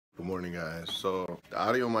Morning, guys. So the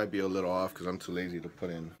audio might be a little off because I'm too lazy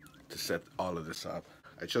to set all of this up.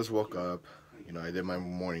 I just woke up, I did my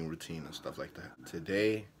morning routine and stuff like that.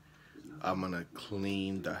 Today I'm gonna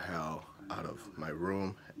clean the hell out of my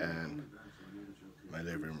room and my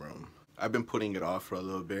living room. I've been putting it off for a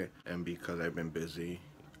little bit, and because I've been busy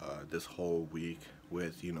this whole week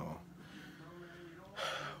with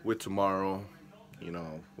with tomorrow,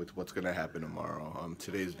 with what's gonna happen tomorrow.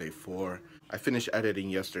 Today's day 4. I finished editing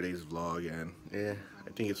yesterday's vlog, and I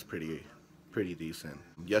think it's pretty decent.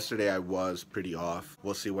 Yesterday I was pretty off.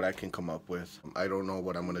 We'll see what I can come up with. I don't know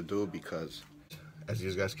what I'm gonna do because, as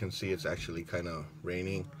you guys can see, it's actually kind of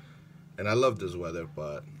raining, and I love this weather,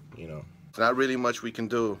 but it's not really much we can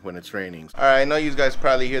do when it's raining. Alright, I know you guys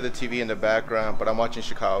probably hear the TV in the background, but I'm watching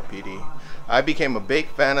Chicago PD. I became a big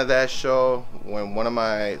fan of that show when one of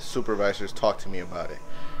my supervisors talked to me about it.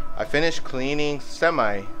 I finished cleaning,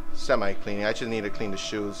 semi cleaning. I just need to clean the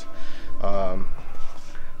shoes. I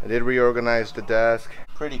did reorganize the desk.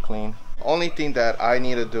 Pretty clean. Only thing that I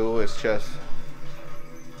need to do is just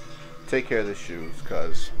take care of the shoes,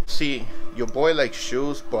 because see, your boy likes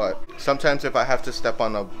shoes, but sometimes if I have to step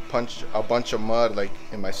on a bunch of mud, like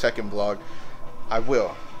in my second vlog, I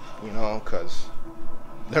will, because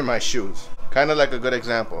they're my shoes. Kind of like a good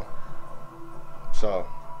example. So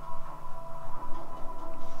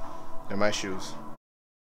they're my shoes.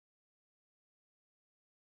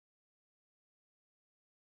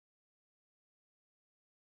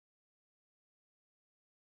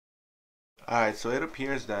 Alright, so it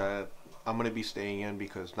appears that I'm going to be staying in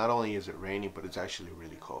because not only is it raining, but it's actually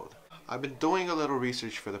really cold. I've been doing a little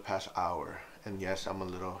research for the past hour, and yes, I'm a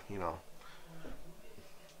little,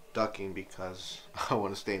 ducking because I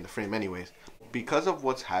want to stay in the frame anyways. Because of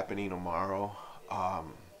what's happening tomorrow,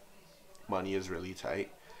 money is really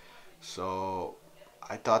tight. So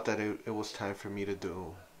I thought that it was time for me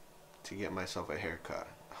to get myself a haircut.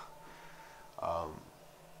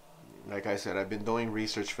 Like I said, I've been doing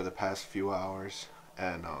research for the past few hours,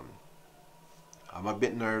 and I'm a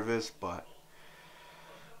bit nervous, but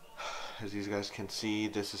as you guys can see,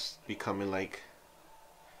 this is becoming like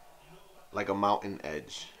a mountain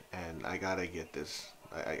edge, and I gotta get this.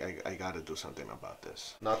 I gotta do something about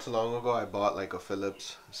this. Not too long ago, I bought like a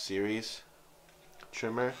Philips series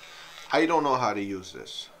trimmer. I don't know how to use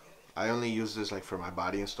this. I only use this like for my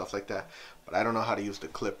body and stuff like that, but I don't know how to use the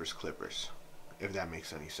clippers, if that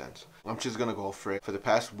makes any sense. I'm just gonna go for it. For the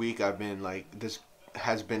past week, I've been like, this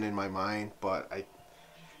has been in my mind, but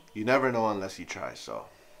you never know unless you try, so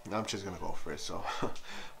I'm just gonna go for it. So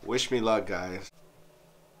wish me luck, guys.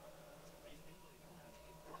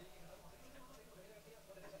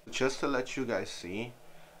 Just to let you guys see,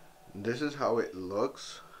 this is how it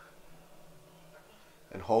looks,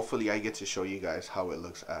 and hopefully I get to show you guys how it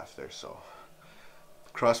looks after. So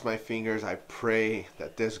cross my fingers. I pray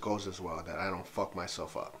that this goes as well, that I don't fuck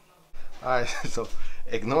myself up. Alright, so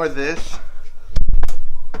ignore this,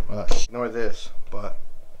 but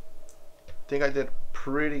I think I did a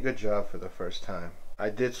pretty good job for the first time. I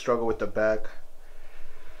did struggle with the back.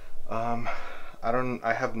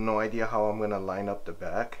 I have no idea how I'm gonna line up the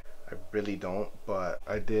back. I really don't, but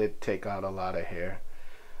I did take out a lot of hair.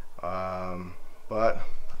 But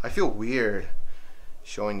I feel weird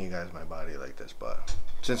showing you guys my body like this, but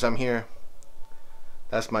since I'm here,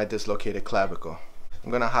 that's my dislocated clavicle.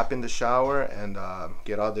 I'm gonna hop in the shower and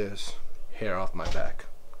get all this hair off my back.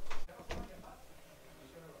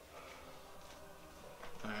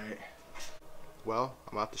 Alright, well,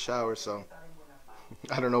 I'm out the shower, so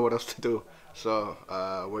I don't know what else to do. So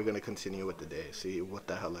we're gonna continue with the day, see what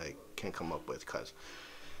the hell I can come up with, because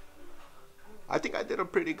I think I did a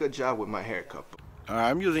pretty good job with my haircut.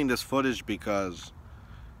 I'm using this footage because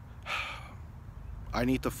I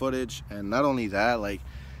need the footage, and not only that, like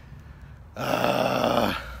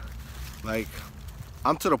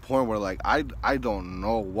I'm to the point where like I don't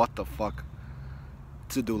know what the fuck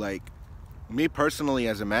to do. Like, me personally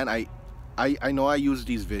as a man, I know I use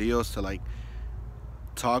these videos to like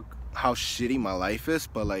talk how shitty my life is,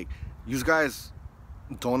 but like, you guys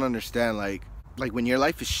don't understand, like when your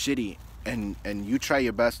life is shitty and you try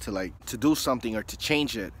your best to do something or to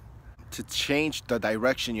change it, to change the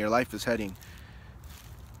direction your life is heading,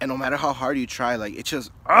 and no matter how hard you try, like it just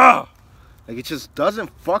it just doesn't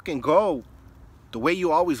fucking go the way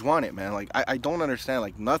you always want it, man. Like I don't understand,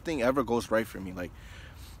 like nothing ever goes right for me.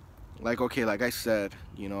 Like okay, like I said,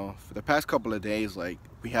 for the past couple of days, like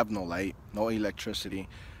we have no light, no electricity.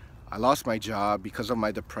 I lost my job because of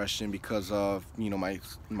my depression, because of my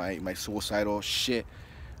suicidal shit,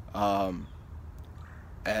 and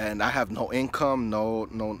I have no income,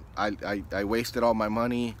 I wasted all my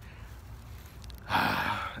money.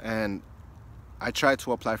 and I tried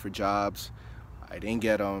to apply for jobs. I didn't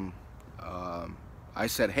get them. I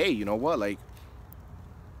said, hey, you know what? Like,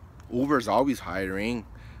 Uber's always hiring.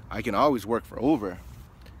 I can always work for Uber.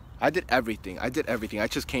 I did everything. I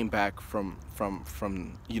just came back from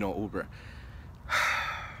you know, Uber.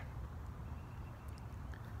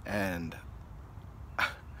 And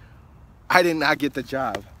I did not get the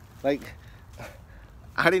job. Like,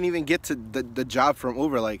 I didn't even get to the job from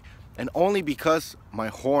Uber, like, and only because my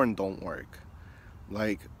horn don't work.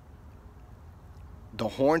 Like, the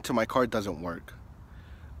horn to my car doesn't work.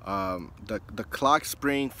 The clock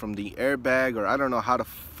spring from the airbag, or I don't know how the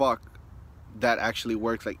fuck that actually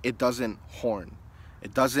works. Like, it doesn't horn.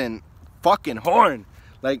 It doesn't fucking horn.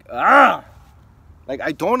 Like, like,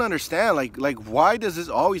 I don't understand. Like why does this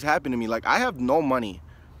always happen to me? Like, I have no money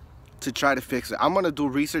to try to fix it. I'm gonna do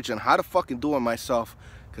research on how to fucking do it myself,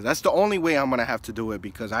 because that's the only way I'm gonna have to do it,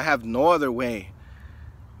 because I have no other way.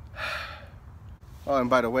 Oh, and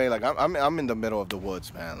by the way, like, I'm in the middle of the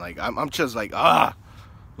woods, man. Like, I'm just like,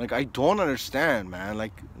 like, I don't understand, man.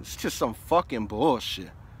 Like, it's just some fucking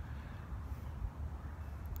bullshit.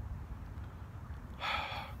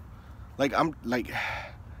 Like, I'm like,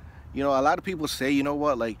 you know, a lot of people say, you know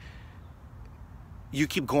what, like, you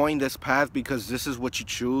keep going this path because this is what you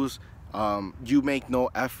choose. You make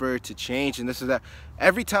no effort to change, and this is that.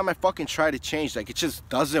 Every time I fucking try to change, like, it just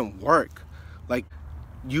doesn't work. Like,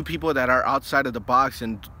 you people that are outside of the box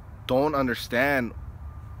and don't understand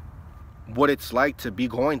what it's like to be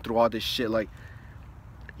going through all this shit, like,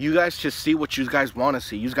 you guys just see what you guys want to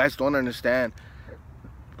see. You guys don't understand,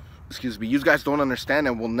 excuse me, you guys don't understand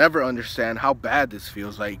and will never understand how bad this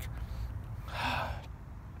feels. Like,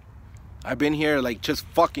 I've been here, like, just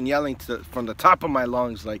fucking yelling from the top of my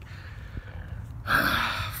lungs, like,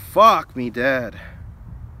 fuck me, Dad.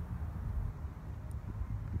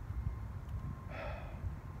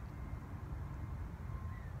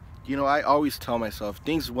 You know, I always tell myself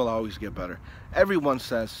things will always get better. Everyone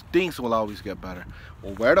says things will always get better.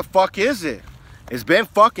 Well, where the fuck is it? It's been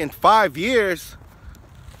fucking 5 years.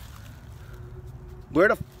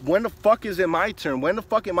 When the fuck is it my turn? When the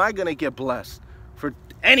fuck am I gonna get blessed for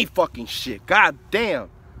any fucking shit? God damn.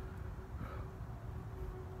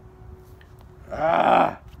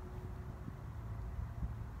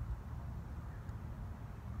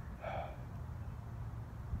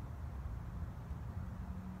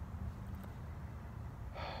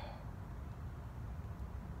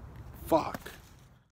 Fuck.